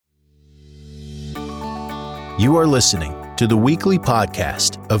You are listening to the weekly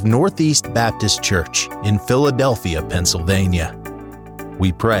podcast of Northeast Baptist Church in Philadelphia, Pennsylvania.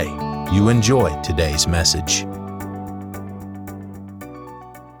 We pray you enjoy today's message.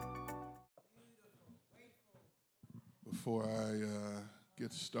 Before I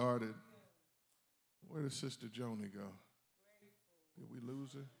get started, where did Sister Joni go? Did we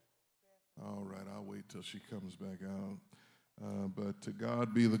lose her? All right, I'll wait till she comes back out. But to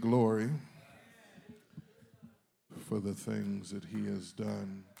God be the glory for the things that he has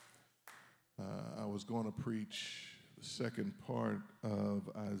done. I was going to preach the second part of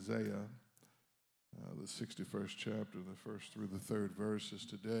Isaiah, the 61st chapter, the first through the third verses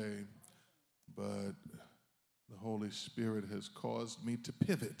today, but the Holy Spirit has caused me to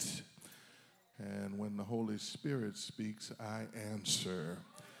pivot. And when the Holy Spirit speaks, I answer.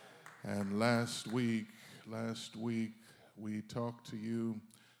 And last week, we talked to you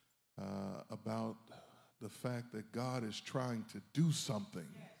about the fact that God is trying to do something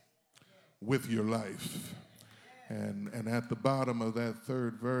with your life. And at the bottom of that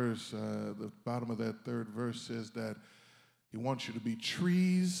third verse, says that he wants you to be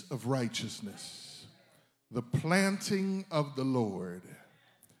trees of righteousness, the planting of the Lord,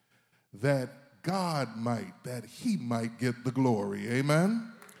 that he might get the glory.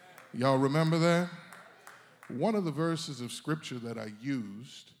 Amen? Y'all remember that? One of the verses of scripture that I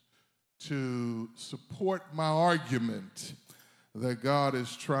used to support my argument that God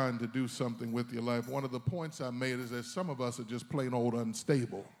is trying to do something with your life, one of the points I made is that some of us are just plain old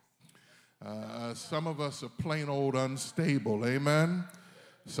unstable. Some of us are plain old unstable. Amen?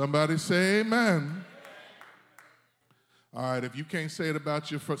 Somebody say amen. All right, if you can't say it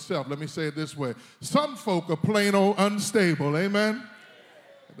about yourself, let me say it this way. Some folk are plain old unstable. Amen?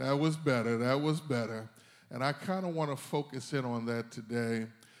 That was better. And I kind of want to focus in on that today,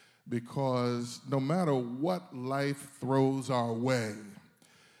 because no matter what life throws our way,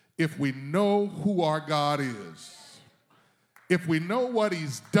 if we know who our God is, if we know what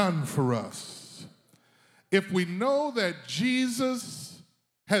he's done for us, if we know that Jesus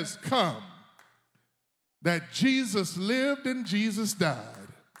has come, that Jesus lived and Jesus died,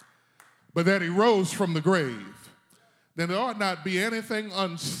 but that he rose from the grave, then there ought not be anything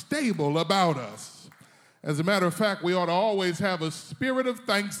unstable about us. As a matter of fact, we ought to always have a spirit of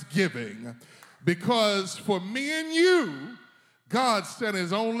thanksgiving, because for me and you, God sent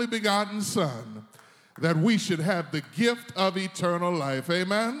his only begotten Son that we should have the gift of eternal life.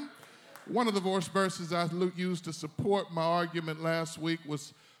 Amen? One of the verses I used to support my argument last week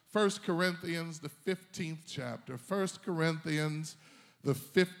was 1 Corinthians, the 15th chapter. 1 Corinthians, the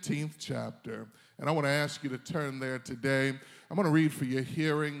 15th chapter. And I want to ask you to turn there today. I'm going to read for your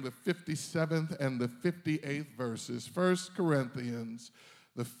hearing the 57th and the 58th verses. 1 Corinthians,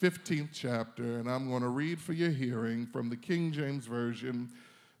 the 15th chapter. And I'm going to read for your hearing from the King James Version,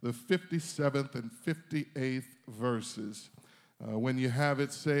 the 57th and 58th verses. When you have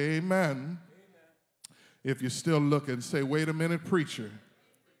it, say amen. Amen. If you're still looking, say, wait a minute, preacher.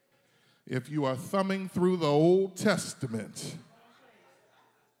 If you are thumbing through the Old Testament,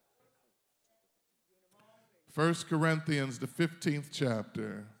 1 Corinthians, the 15th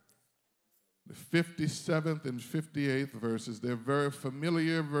chapter, the 57th and 58th verses. They're very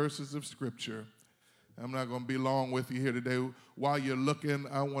familiar verses of Scripture. I'm not going to be long with you here today. While you're looking,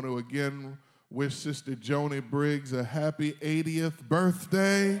 I want to again wish Sister Joni Briggs a happy 80th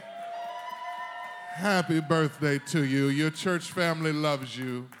birthday. Happy birthday to you. Your church family loves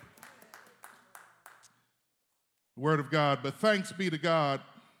you. Word of God. But thanks be to God,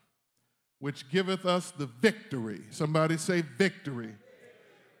 which giveth us the victory. Somebody say victory.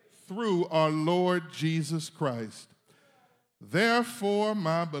 Through our Lord Jesus Christ. Therefore,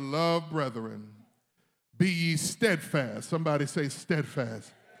 my beloved brethren, be ye steadfast. Somebody say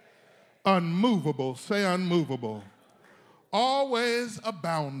steadfast. Unmovable. Say unmovable. Always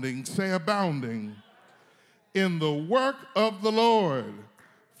abounding. Say abounding. In the work of the Lord.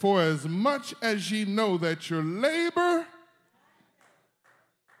 For as much as ye know that your labor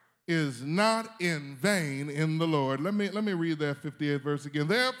is not in vain in the Lord. Let me read that 58th verse again.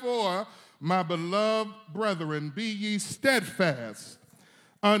 Therefore, my beloved brethren, be ye steadfast,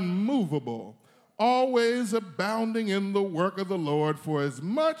 unmovable, always abounding in the work of the Lord, for as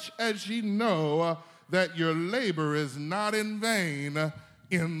much as ye know that your labor is not in vain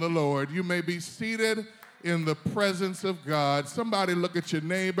in the Lord. You may be seated in the presence of God. Somebody look at your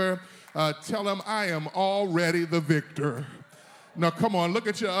neighbor. Tell him, I am already the victor. Now, come on, look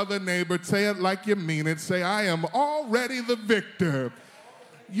at your other neighbor. Say it like you mean it. Say, I am already the victor.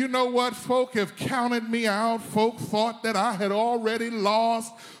 You know what? Folk have counted me out. Folk thought that I had already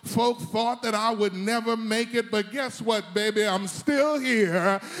lost. Folk thought that I would never make it. But guess what, baby? I'm still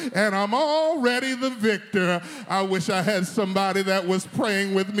here, and I'm already the victor. I wish I had somebody that was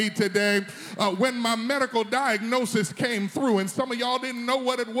praying with me today. When my medical diagnosis came through, and some of y'all didn't know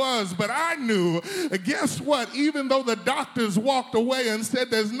what it was, but I knew. Guess what? Even though the doctors walked away and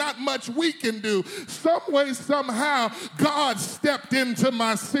said there's not much we can do, some way, somehow, God stepped into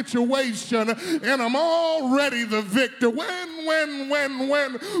my situation, and I'm already the victor.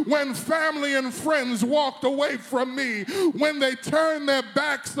 When family and friends walked away from me, when they turned their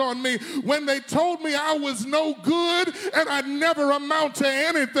backs on me, when they told me I was no good and I'd never amount to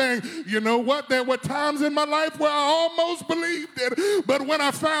anything, you know what? There were times in my life where I almost believed it, but when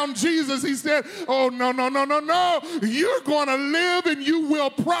I found Jesus, he said, oh, no, you're going to live and you will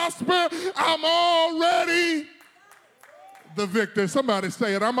prosper. I'm already the victor. Somebody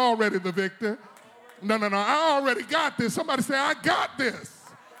say it. I'm already the victor. No, I already got this. Somebody say, I got this.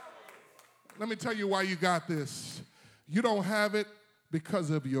 Let me tell you why you got this. You don't have it because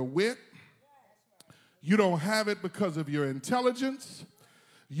of your wit. You don't have it because of your intelligence.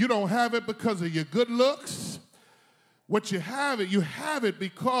 You don't have it because of your good looks. What you have it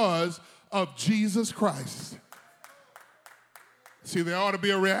because of Jesus Christ. See, there ought to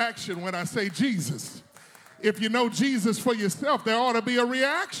be a reaction when I say Jesus. If you know Jesus for yourself, there ought to be a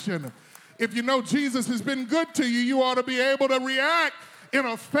reaction. If you know Jesus has been good to you, you ought to be able to react in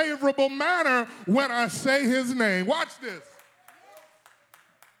a favorable manner when I say his name. Watch this.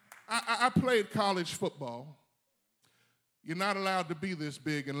 I played college football. You're not allowed to be this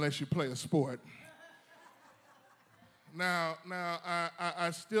big unless you play a sport. Now, I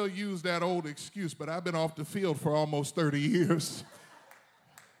still use that old excuse, but I've been off the field for almost 30 years.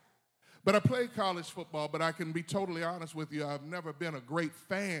 But I played college football, but I can be totally honest with you, I've never been a great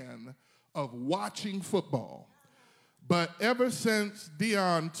fan of watching football. But ever since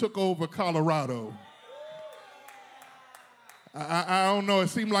Deion took over Colorado, I don't know, it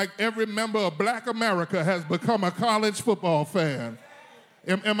seemed like every member of Black America has become a college football fan.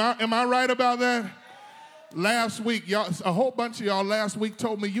 Am I right about that? Last week, y'all, a whole bunch of y'all last week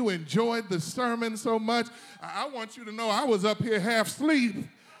told me you enjoyed the sermon so much. I want you to know I was up here half asleep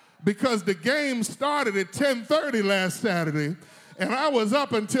because the game started at 10:30 last Saturday, and I was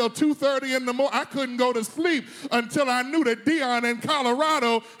up until 2:30 in the morning. I couldn't go to sleep until I knew that Deion in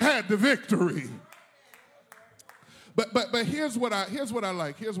Colorado had the victory. But here's what I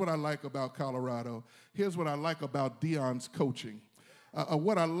like. Here's what I like about Colorado. Here's what I like about Deion's coaching.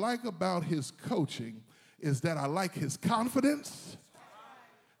 What I like about his coaching is that I like his confidence.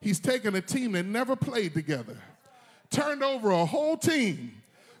 He's taken a team that never played together, turned over a whole team,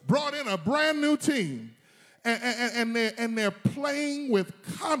 brought in a brand new team, and they're playing with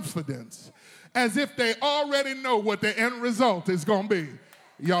confidence as if they already know what the end result is going to be.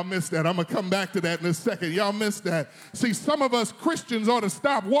 Y'all missed that. I'm going to come back to that in a second. Y'all missed that. See, some of us Christians ought to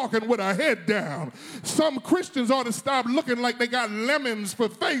stop walking with our head down. Some Christians ought to stop looking like they got lemons for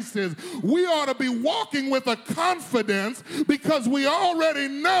faces. We ought to be walking with a confidence because we already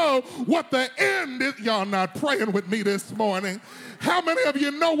know what the end is. Y'all not praying with me this morning. How many of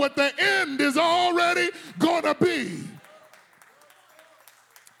you know what the end is already going to be?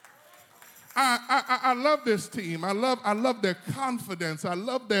 I love this team. I love their confidence. I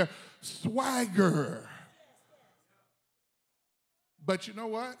love their swagger. But you know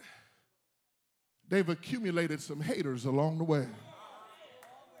what? They've accumulated some haters along the way.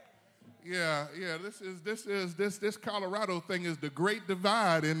 Yeah, this Colorado thing is the great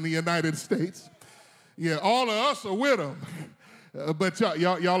divide in the United States. Yeah, all of us are with them. But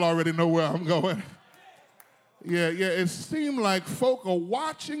y'all already know where I'm going. Yeah, it seemed like folk are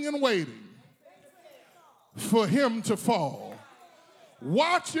watching and waiting for him to fall,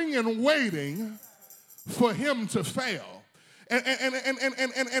 watching and waiting for him to fail.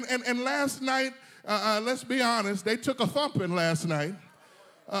 And last night, let's be honest, they took a thumping last night,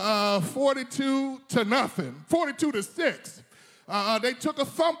 42-0, 42-6. They took a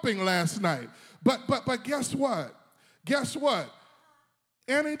thumping last night. But guess what? Guess what?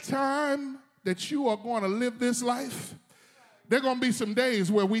 Anytime that you are going to live this life, there are going to be some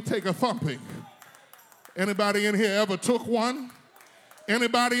days where we take a thumping. Anybody in here ever took one?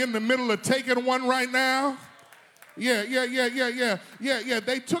 Anybody in the middle of taking one right now? Yeah.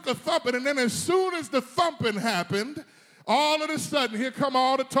 They took a thumping, and then as soon as the thumping happened, all of a sudden, here come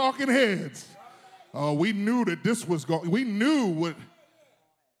all the talking heads. Oh, we knew that this was going, we knew what,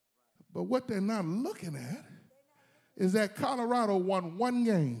 but what they're not looking at is that Colorado won one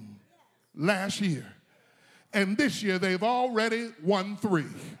game last year. And this year they've already won 3.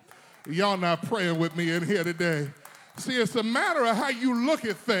 Y'all not praying with me in here today. See, it's a matter of how you look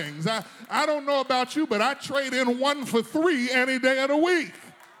at things. I don't know about you, but I trade in 1 for 3 any day of the week.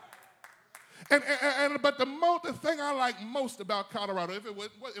 But the thing I like most about Colorado, if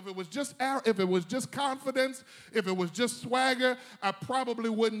it was just confidence, if it was just swagger, I probably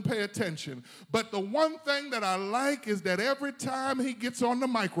wouldn't pay attention. But the one thing that I like is that every time he gets on the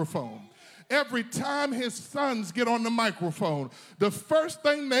microphone, every time his sons get on the microphone, the first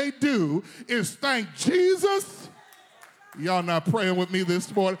thing they do is thank Jesus. Y'all not praying with me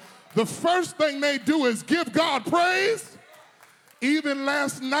this morning. The first thing they do is give God praise. Even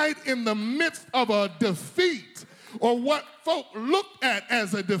last night, in the midst of a defeat, or what folk looked at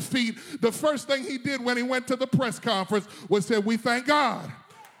as a defeat, the first thing he did when he went to the press conference was say, "We thank God."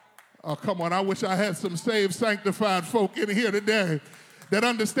 Oh, come on, I wish I had some saved, sanctified folk in here today that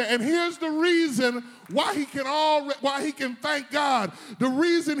understand. And here's the reason why he can thank God. The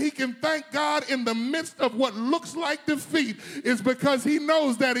reason he can thank God in the midst of what looks like defeat is because he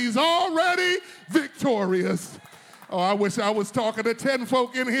knows that he's already victorious. Oh, I wish I was talking to 10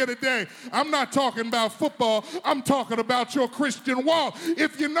 folk in here today. I'm not talking about football. I'm talking about your Christian walk.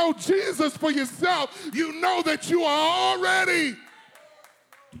 If you know Jesus for yourself, you know that you are already.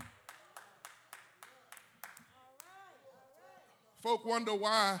 Folk wonder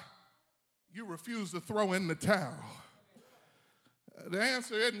why you refuse to throw in the towel. The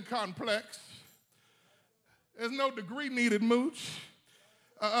answer isn't complex. There's no degree needed, Mooch.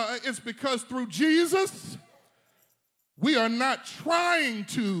 It's because through Jesus, we are not trying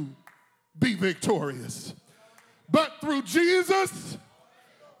to be victorious, but through Jesus,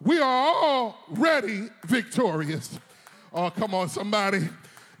 we are already victorious. Oh, come on, somebody.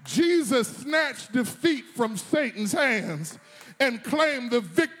 Jesus snatched defeat from Satan's hands and claimed the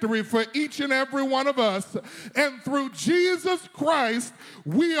victory for each and every one of us. And through Jesus Christ,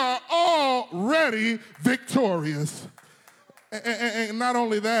 we are already victorious. And not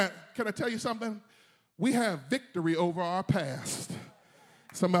only that, can I tell you something? We have victory over our past.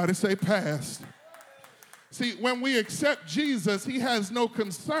 Somebody say past. See, when we accept Jesus, he has no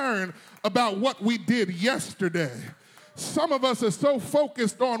concern about what we did yesterday. Some of us are so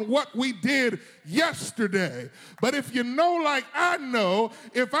focused on what we did yesterday. But if you know like I know,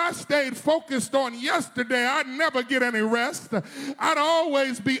 if I stayed focused on yesterday, I'd never get any rest. I'd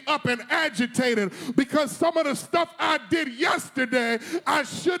always be up and agitated because some of the stuff I did yesterday, I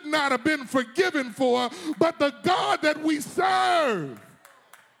should not have been forgiven for. But the God that we serve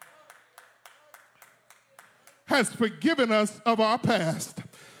has forgiven us of our past.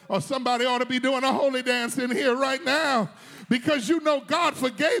 Or somebody ought to be doing a holy dance in here right now, because you know God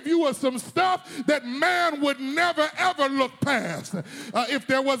forgave you of some stuff that man would never, ever look past. If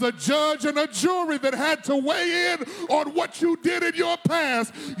there was a judge and a jury that had to weigh in on what you did in your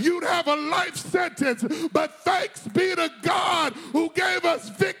past, you'd have a life sentence. But thanks be to God who gave us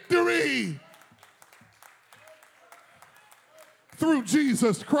victory through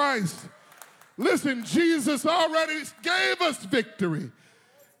Jesus Christ. Listen, Jesus already gave us victory.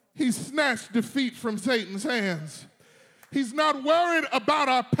 He snatched defeat from Satan's hands. He's not worried about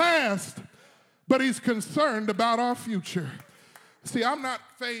our past, but he's concerned about our future. See, I'm not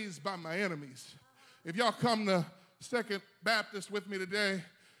fazed by my enemies. If y'all come to Second Baptist with me today,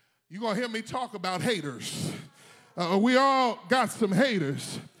 you're going to hear me talk about haters. We all got some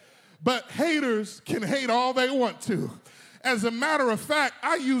haters, but haters can hate all they want to. As a matter of fact,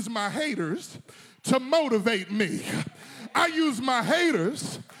 I use my haters to motivate me. I use my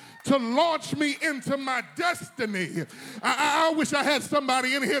haters to launch me into my destiny. I wish I had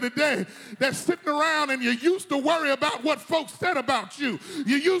somebody in here today that's sitting around and you used to worry about what folks said about you.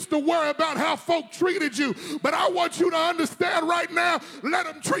 You used to worry about how folk treated you. But I want you to understand right now, let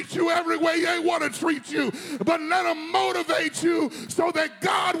them treat you every way they want to treat you. But let them motivate you so that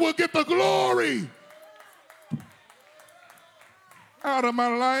God will get the glory out of my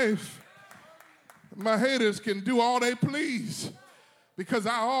life. My haters can do all they please, because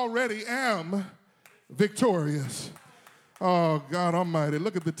I already am victorious. Oh, God Almighty.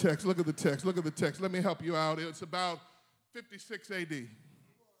 Look at the text. Look at the text. Look at the text. Let me help you out. It's about 56 AD.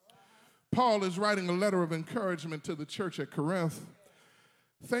 Paul is writing a letter of encouragement to the church at Corinth.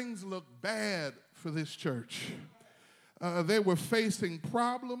 Things look bad for this church. They were facing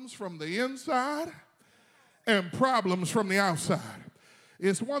problems from the inside and problems from the outside.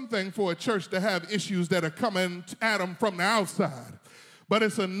 It's one thing for a church to have issues that are coming at them from the outside, but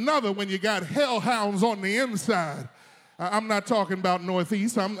it's another when you got hellhounds on the inside. I'm not talking about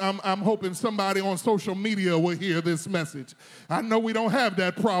Northeast. I'm hoping somebody on social media will hear this message. I know we don't have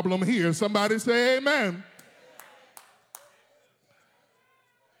that problem here. Somebody say amen.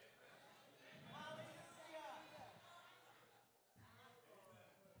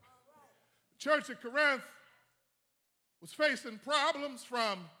 church at Corinth was facing problems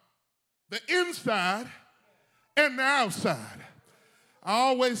from the inside and the outside. I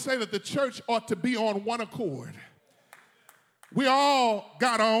always say that the church ought to be on one accord. We all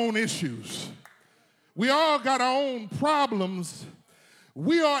got our own issues. We all got our own problems.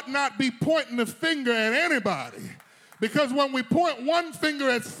 We ought not be pointing the finger at anybody, because when we point one finger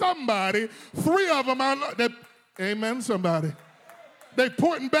at somebody, three of them are, amen, somebody, they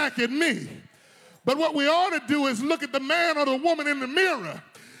pointing back at me. But what we ought to do is look at the man or the woman in the mirror,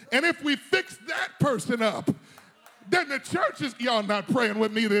 and if we fix that person up, then the church is, y'all not praying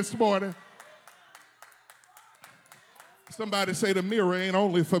with me this morning. Somebody say the mirror ain't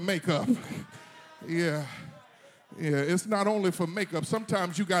only for makeup. Yeah, it's not only for makeup.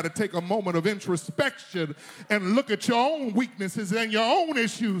 Sometimes you got to take a moment of introspection and look at your own weaknesses and your own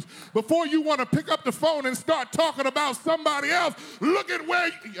issues before you want to pick up the phone and start talking about somebody else. Look at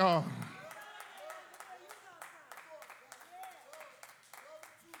where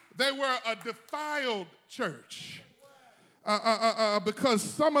they were a defiled church because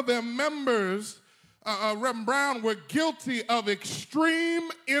some of their members, Reverend Brown, were guilty of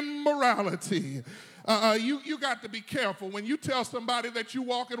extreme immorality. You got to be careful. When you tell somebody that you're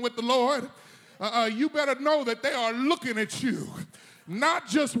walking with the Lord, you better know that they are looking at you. Not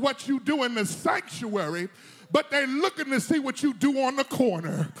just what you do in the sanctuary, but they're looking to see what you do on the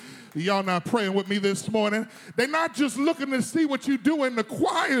corner. Y'all not praying with me this morning. They're not just looking to see what you do in the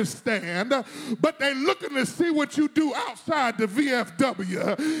choir stand, but they're looking to see what you do outside the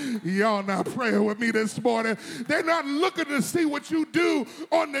VFW. Y'all not praying with me this morning. They're not looking to see what you do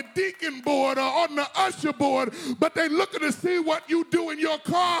on the deacon board or on the usher board, but they're looking to see what you do in your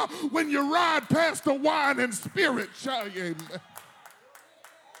car when you ride past the wine and spirit. Shall you?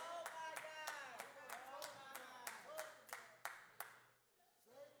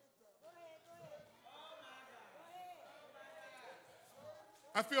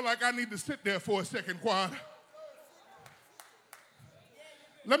 I feel like I need to sit there for a second, Quan.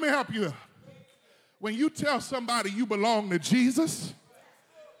 Let me help you. When you tell somebody you belong to Jesus,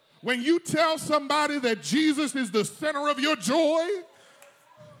 when you tell somebody that Jesus is the center of your joy,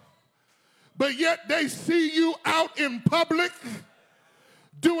 but yet they see you out in public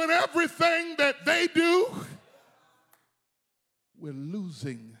doing everything that they do, we're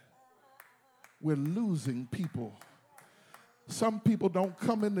losing people. Some people don't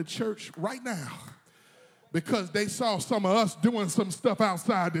come into church right now because they saw some of us doing some stuff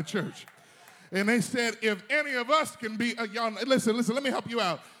outside the church. And they said, if any of us can be, y'all, listen, let me help you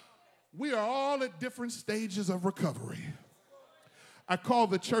out. We are all at different stages of recovery. I call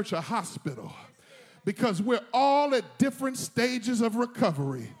the church a hospital because we're all at different stages of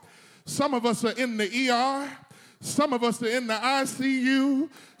recovery. Some of us are in the ER. Some of us are in the ICU.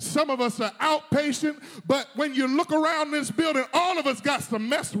 Some of us are outpatient. But when you look around this building, all of us got some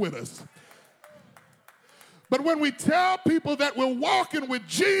mess with us. But when we tell people that we're walking with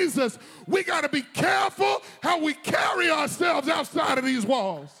Jesus, we got to be careful how we carry ourselves outside of these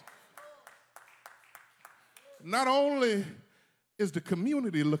walls. Not only is the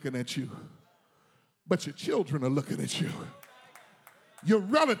community looking at you, but your children are looking at you. Your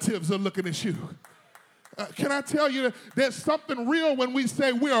relatives are looking at you. Can I tell you, there's something real when we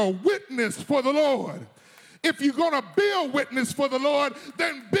say we're a witness for the Lord. If you're going to be a witness for the Lord,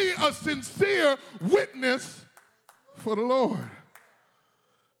 then be a sincere witness for the Lord.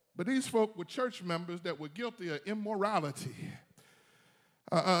 But these folk were church members that were guilty of immorality.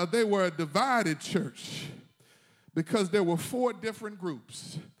 They were a divided church because there were 4 different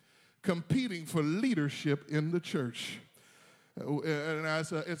groups competing for leadership in the church. And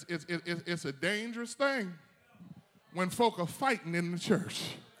it's a dangerous thing when folk are fighting in the church.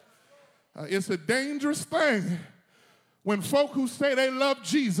 It's a dangerous thing when folk who say they love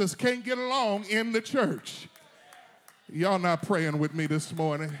Jesus can't get along in the church. Y'all not praying with me this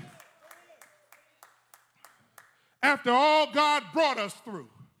morning. After all God brought us through,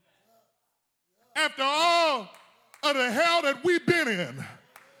 after all of the hell that we've been in,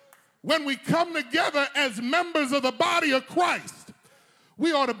 when we come together as members of the body of Christ,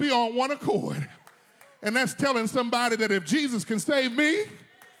 we ought to be on one accord. And that's telling somebody that if Jesus can save me,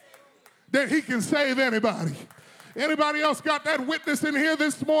 then he can save anybody. Anybody else got that witness in here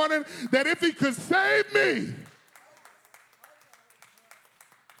this morning that if he could save me?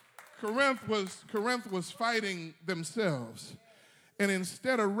 Corinth was fighting themselves. And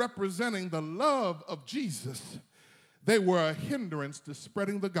instead of representing the love of Jesus, they were a hindrance to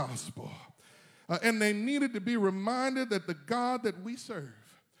spreading the gospel. And they needed to be reminded that the God that we serve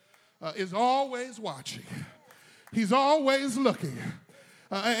is always watching. He's always looking.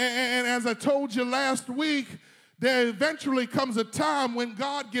 And as I told you last week, there eventually comes a time when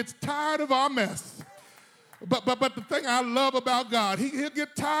God gets tired of our mess. But the thing I love about God, he'll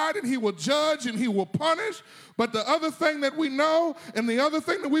get tired and he will judge and he will punish. But the other thing that we know and the other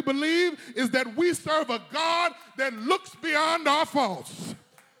thing that we believe is that we serve a God that looks beyond our faults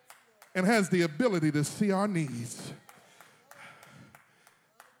and has the ability to see our needs.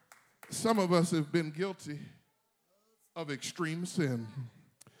 Some of us have been guilty of extreme sin.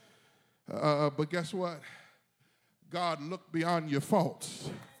 But guess what? God looked beyond your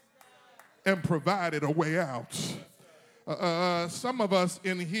faults and provided a way out. Some of us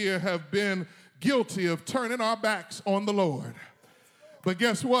in here have been guilty of turning our backs on the Lord. But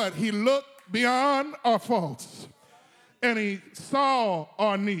guess what? He looked beyond our faults and he saw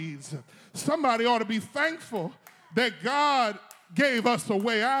our needs. Somebody ought to be thankful that God gave us a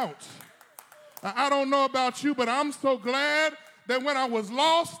way out. I don't know about you, but I'm so glad that when I was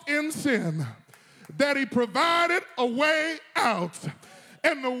lost in sin, that he provided a way out.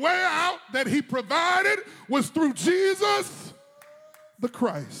 And the way out that he provided was through Jesus the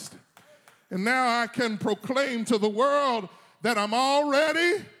Christ. And now I can proclaim to the world that I'm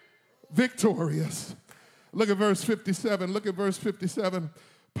already victorious. Look at verse 57. Look at verse 57.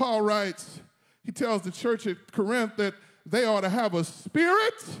 Paul writes, he tells the church at Corinth that they ought to have a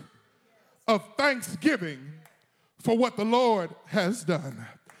spirit of thanksgiving for what the Lord has done.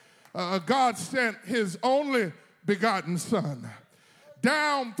 God sent his only begotten Son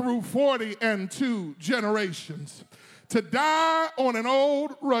down through 42 generations to die on an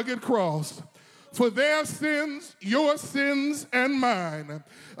old rugged cross for their sins, your sins, and mine.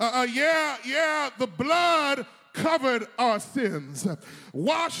 The blood covered our sins,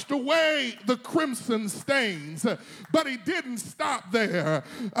 washed away the crimson stains, but he didn't stop there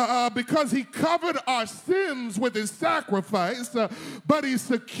because he covered our sins with his sacrifice, but he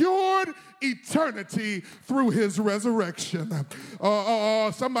secured eternity through his resurrection.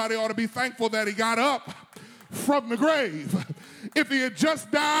 Somebody ought to be thankful that he got up from the grave. If he had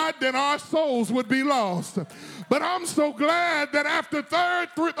just died, then our souls would be lost. But I'm so glad that after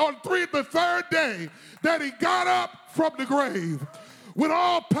the third day, that he got up from the grave with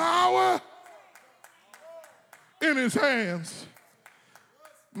all power in his hands.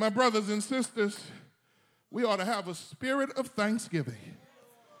 My brothers and sisters, we ought to have a spirit of thanksgiving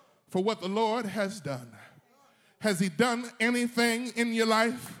for what the Lord has done. Has he done anything in your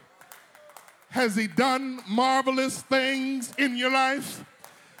life? Has he done marvelous things in your life?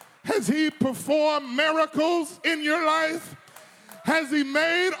 Has he performed miracles in your life? Has he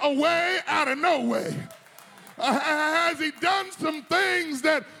made a way out of no way? Has he done some things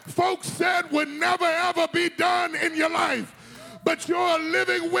that folks said would never ever be done in your life? But you're a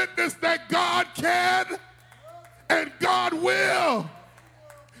living witness that God can and God will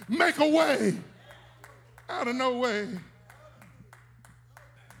make a way out of no way.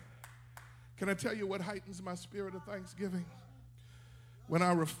 Can I tell you what heightens my spirit of thanksgiving? When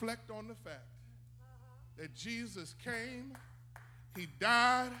I reflect on the fact that Jesus came, he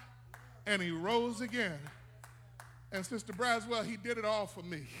died, and he rose again. And Sister Braswell, he did it all for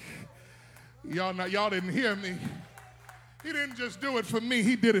me. Y'all didn't hear me. He didn't just do it for me,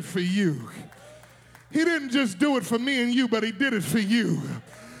 he did it for you. He didn't just do it for me and you, but he did it for you.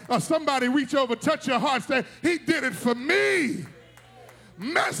 Somebody reach over, touch your heart, say, he did it for me.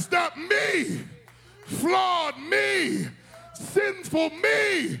 Messed up me, flawed me, sinful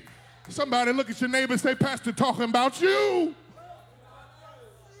me. Somebody look at your neighbor and say, Pastor, talking about you.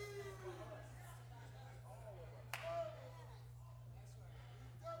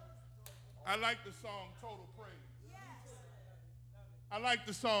 I like the song Total Praise. I like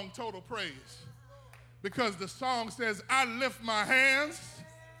the song Total Praise because the song says, I lift my hands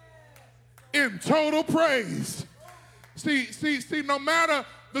in total praise. See, no matter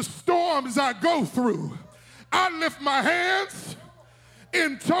the storms I go through, I lift my hands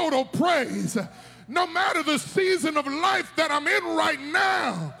in total praise. No matter the season of life that I'm in right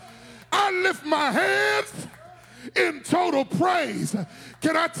now, I lift my hands in total praise.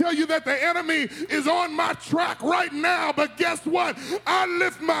 Can I tell you that the enemy is on my track right now? But guess what? I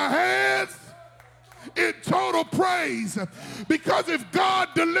lift my hands in total praise, because if God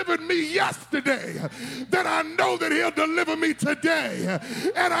delivered me yesterday, then I know that he'll deliver me today,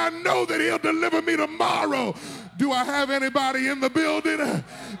 and I know that he'll deliver me tomorrow. Do I have anybody in the building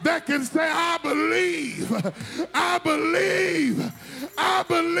that can say, I believe, I believe, I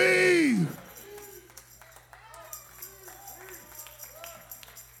believe?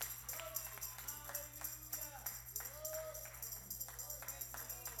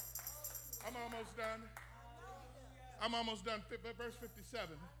 I'm almost done. Verse 57.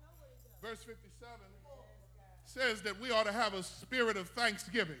 Verse 57 says that we ought to have a spirit of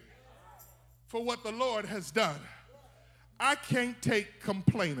thanksgiving for what the Lord has done. I can't take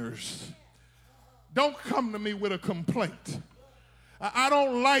complainers. Don't come to me with a complaint. I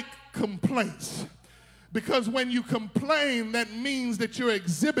don't like complaints, because when you complain, that means that you're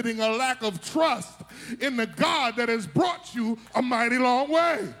exhibiting a lack of trust in the God that has brought you a mighty long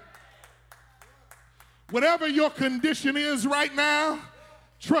way. Whatever your condition is right now,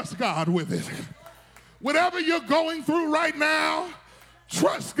 trust God with it. Whatever you're going through right now,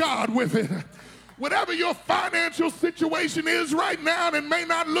 trust God with it. Whatever your financial situation is right now that may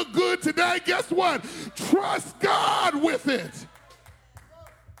not look good today, guess what? Trust God with it.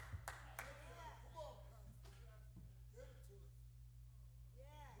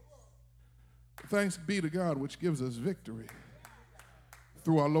 Thanks be to God, which gives us victory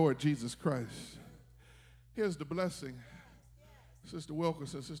through our Lord Jesus Christ. Here's the blessing. Sister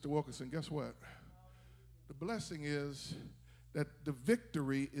Wilkerson, guess what? The blessing is that the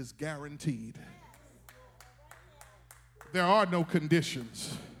victory is guaranteed. There are no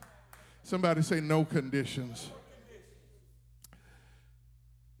conditions. Somebody say no conditions.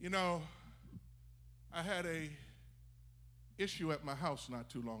 You know, I had a issue at my house not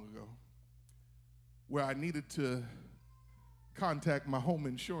too long ago where I needed to contact my home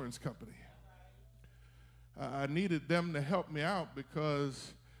insurance company. I needed them to help me out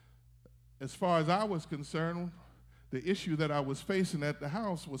because, as far as I was concerned, the issue that I was facing at the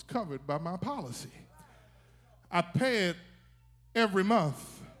house was covered by my policy. I pay it every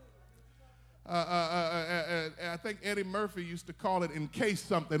month. I think Eddie Murphy used to call it in case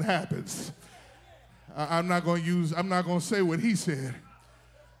something happens. I'm not going to say what he said.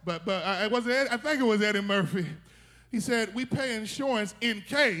 But I think it was Eddie Murphy. He said, we pay insurance in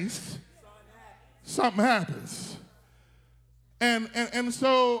case something happens. And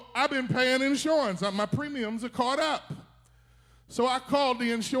so I've been paying insurance. My premiums are caught up. So I called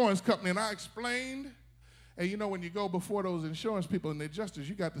the insurance company and I explained. And you know, when you go before those insurance people and the adjusters,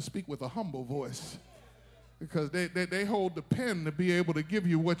 you got to speak with a humble voice because they hold the pen to be able to give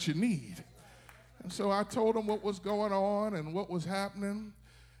you what you need. And so I told them what was going on and what was happening.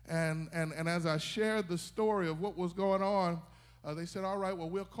 And as I shared the story of what was going on, they said, all right, well,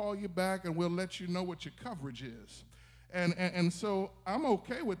 we'll call you back and we'll let you know what your coverage is. And so I'm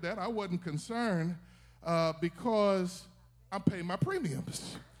okay with that. I wasn't concerned because I'm paying my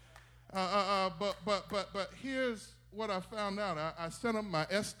premiums. But here's what I found out. I sent them my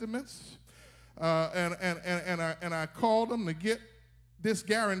estimates, and I called them to get this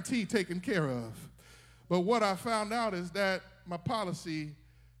guarantee taken care of. But what I found out is that my policy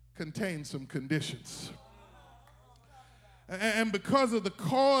contained some conditions. And because of the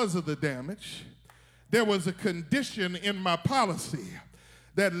cause of the damage, there was a condition in my policy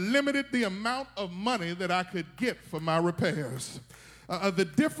that limited the amount of money that I could get for my repairs. The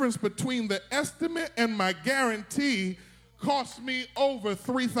difference between the estimate and my guarantee cost me over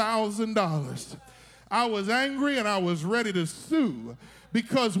 $3,000. I was angry and I was ready to sue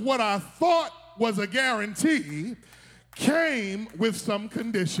because what I thought was a guarantee came with some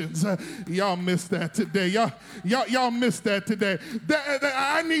conditions. Y'all missed that today. Y'all missed that today.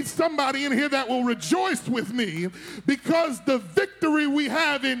 I need somebody in here that will rejoice with me because the victory we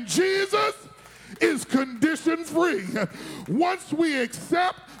have in Jesus is condition free. Once we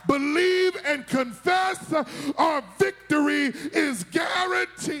accept, believe, and confess, our victory is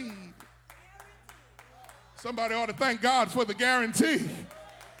guaranteed. Somebody ought to thank God for the guarantee.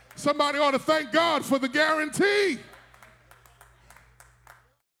 Somebody ought to thank God for the guarantee.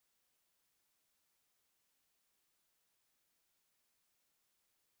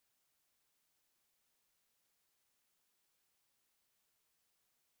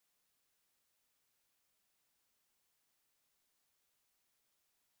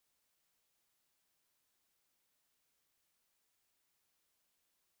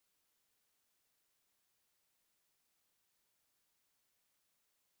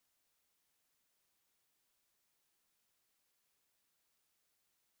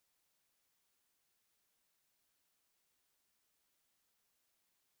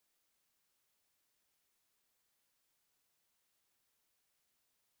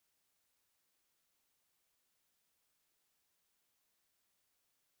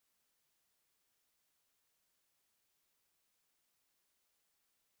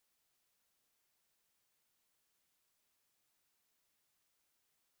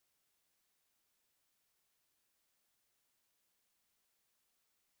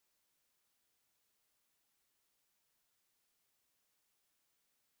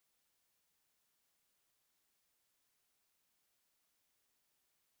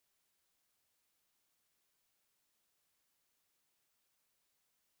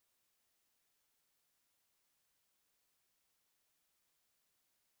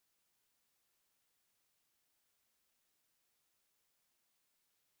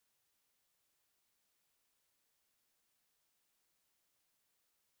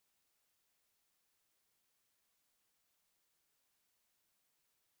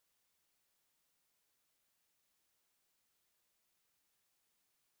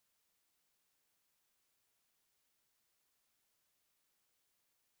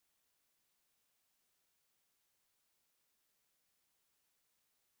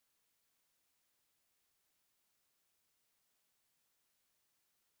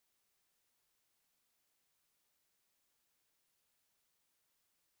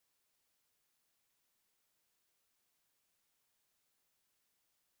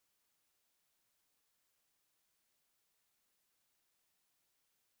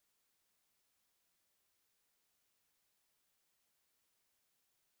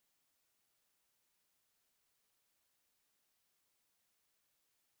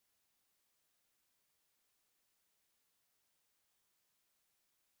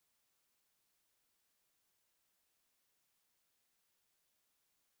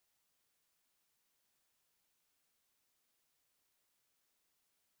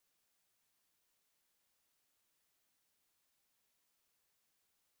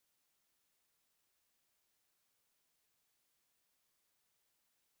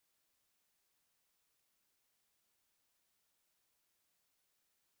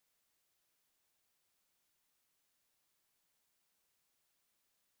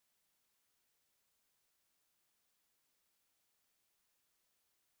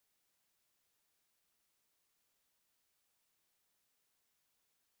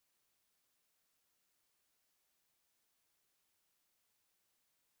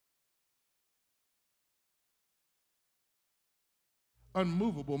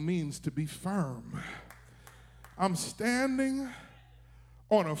 Unmovable means to be firm. I'm standing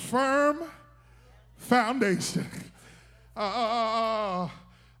on a firm foundation.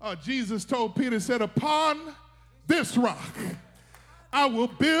 Jesus told Peter, said, upon this rock I will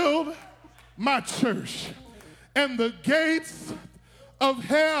build my church, and the gates of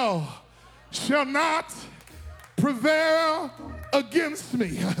hell shall not prevail against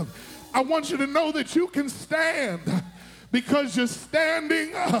me. I want you to know that you can stand because you're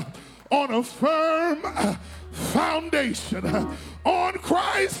standing on a firm foundation. On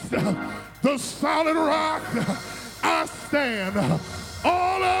Christ, the solid rock, I stand.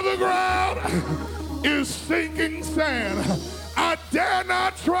 All other ground is sinking sand. I dare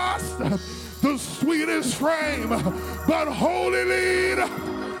not trust the sweetest frame, but wholly lean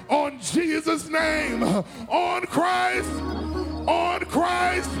on Jesus' name. On Christ, on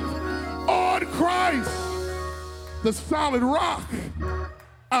Christ, on Christ, the solid rock,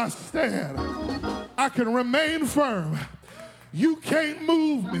 I stand. I can remain firm. You can't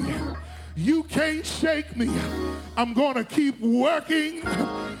move me. You can't shake me. I'm going to keep working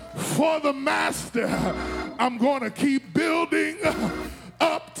for the master. I'm going to keep building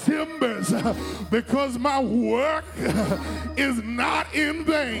up timbers because my work is not in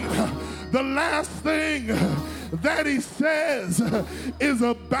vain. The last thing that he says is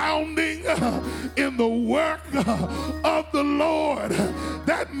abounding in the work of the Lord.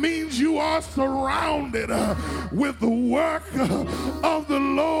 That means you are surrounded with the work of the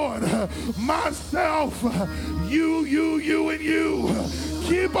Lord. Myself, you, and you.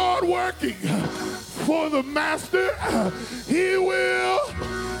 Keep on working for the master. He will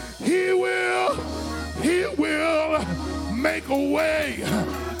make a way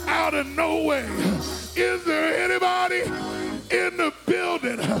out of no way. Is there anybody in the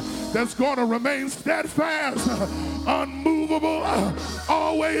building that's going to remain steadfast, unmovable,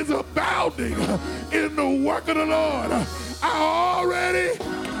 always abounding in the work of the Lord? I already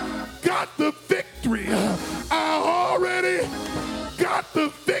got the victory. I already got the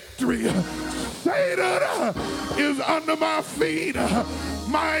victory. Satan is under my feet.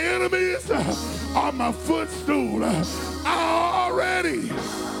 My enemies are my footstool. I already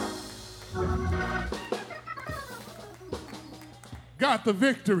got the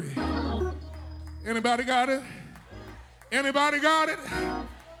victory. Anybody got it? Anybody got it?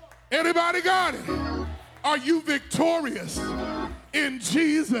 Anybody got it? Are you victorious in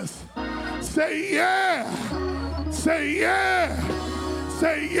Jesus? Say yeah. Say yeah.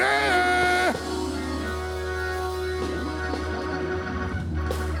 Say yeah.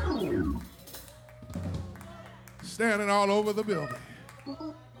 Standing all over the building.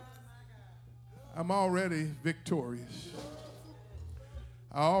 I'm already victorious.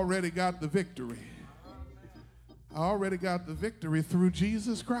 I already got the victory. I already got the victory through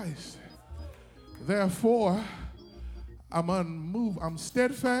Jesus Christ. Therefore, I'm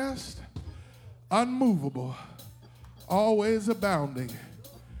steadfast, unmovable, always abounding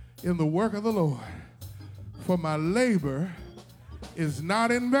in the work of the Lord. For my labor is not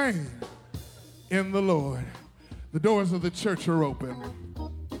in vain in the Lord. The doors of the church are open.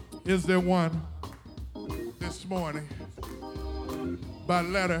 Is there one this morning by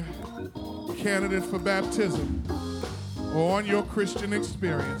letter, candidate for baptism, or on your Christian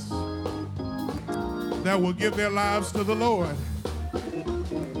experience that will give their lives to the Lord?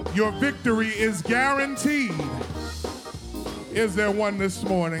 Your victory is guaranteed. Is there one this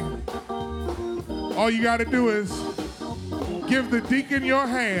morning? All you got to do is give the deacon your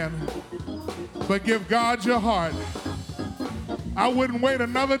hand, but give God your heart. I wouldn't wait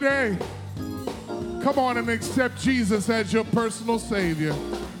another day. Come on and accept Jesus as your personal Savior.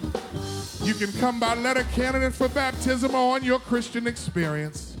 You can come by letter, candidate for baptism, or on your Christian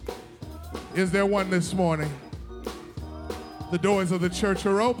experience. Is there one this morning? The doors of the church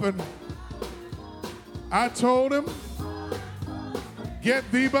are open. I told him, get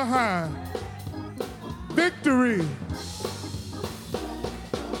thee behind. Victory.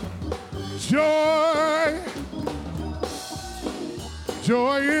 Joy.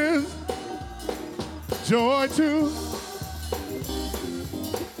 Joy is joy too.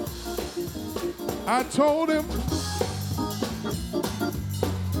 I told him,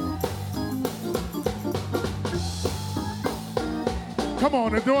 come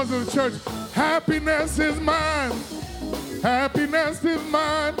on, the doors of the church. Happiness is mine. Happiness is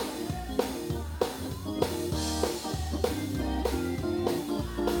mine.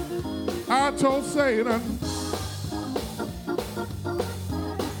 I told Satan,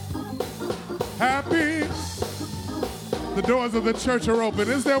 happy. The doors of the church are open.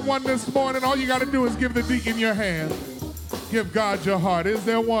 Is there one this morning? All you got to do is give the deacon your hand. Give God your heart. Is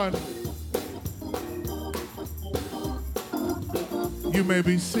there one? You may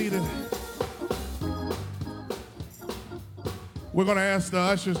be seated. We're going to ask the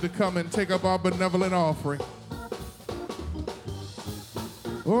ushers to come and take up our benevolent offering.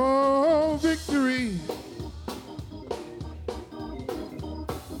 Oh, victory.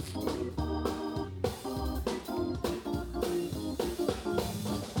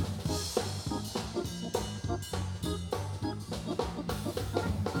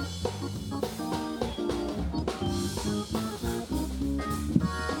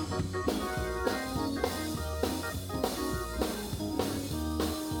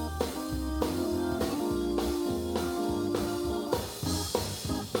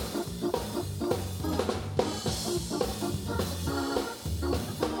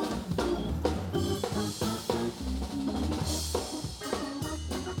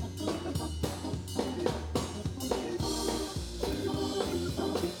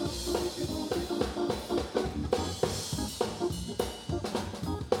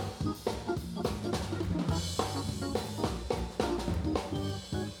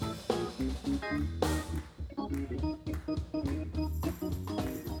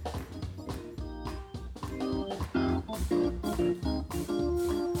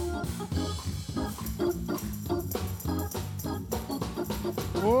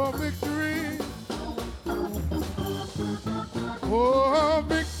 Oh, victory. Oh,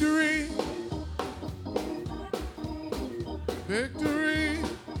 victory. Victory.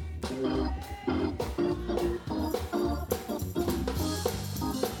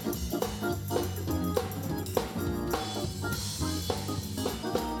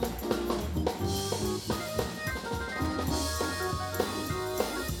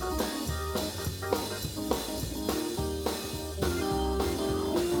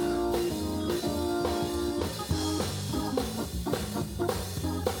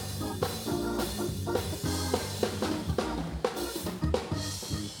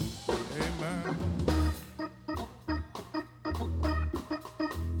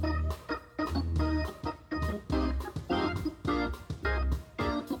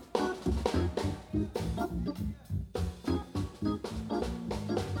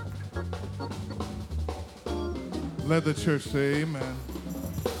 Let the church say amen.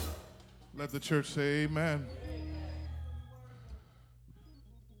 Let the church say amen.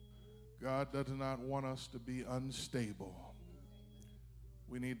 God does not want us to be unstable.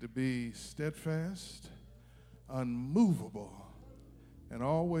 We need to be steadfast, unmovable, and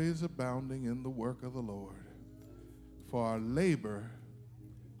always abounding in the work of the Lord. For our labor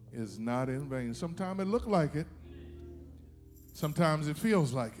is not in vain. Sometimes it looks like it. Sometimes it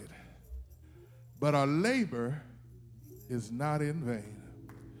feels like it. But our labor is not in vain.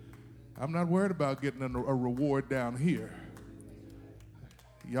 I'm not worried about getting a reward down here.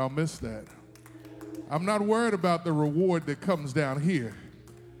 Y'all missed that. I'm not worried about the reward that comes down here.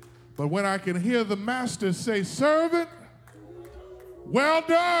 But when I can hear the master say, "Servant, well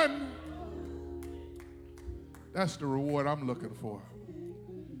done," that's the reward I'm looking for.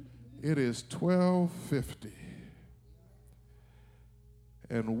 It is 12:50.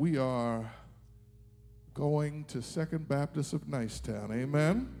 And we are going to Second Baptist of Nicetown.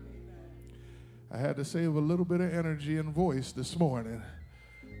 Amen. I had to save a little bit of energy and voice this morning.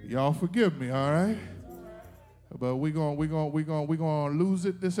 Y'all forgive me, all right? But we're gonna lose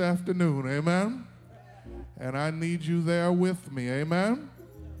it this afternoon. Amen. And I need you there with me. Amen.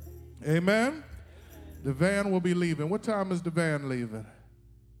 Amen. The van will be leaving. What time is the van leaving?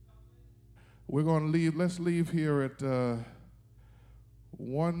 We're going to leave. Let's leave here at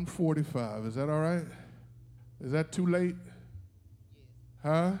 1:45. Is that all right? Is that too late?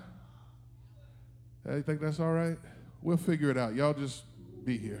 Huh? You think that's all right? We'll figure it out. Y'all just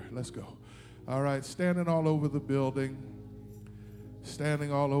be here. Let's go. All right, standing all over the building.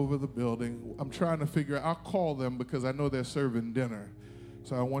 Standing all over the building. I'm trying to figure out. I'll call them because I know they're serving dinner.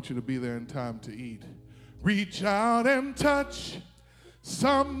 So I want you to be there in time to eat. Reach out and touch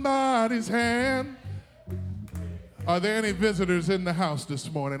somebody's hand. Are there any visitors in the house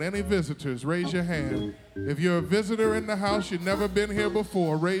this morning? Any visitors? Raise your hand. If you're a visitor in the house, you've never been here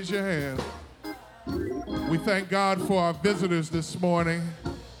before, raise your hand. We thank God for our visitors this morning,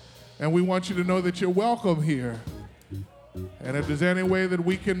 and we want you to know that you're welcome here. And if there's any way that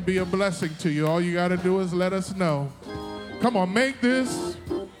we can be a blessing to you, all you got to do is let us know. Come on, make this.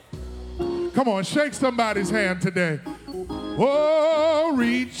 Come on, shake somebody's hand today. Oh,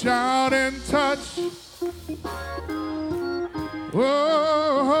 reach out and touch.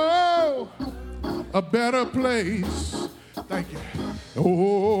 Oh, a better place. Thank you.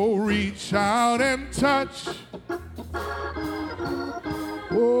 Oh, reach out and touch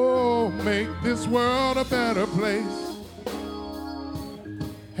Oh, make this world a better place.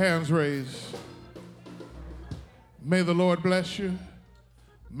 Hands raised. May the Lord bless you.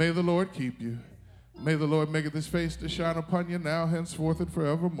 May the Lord keep you. May the Lord make this face to shine upon you now, henceforth, and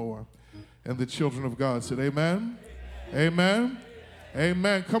forevermore. And the children of God said, amen. Amen.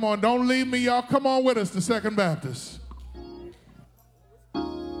 Amen. Come on, don't leave me, y'all. Come on with us to Second Baptist.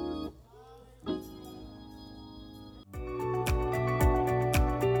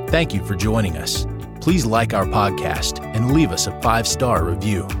 Thank you for joining us. Please like our podcast and leave us a 5-star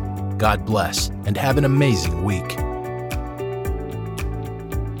review. God bless and have an amazing week.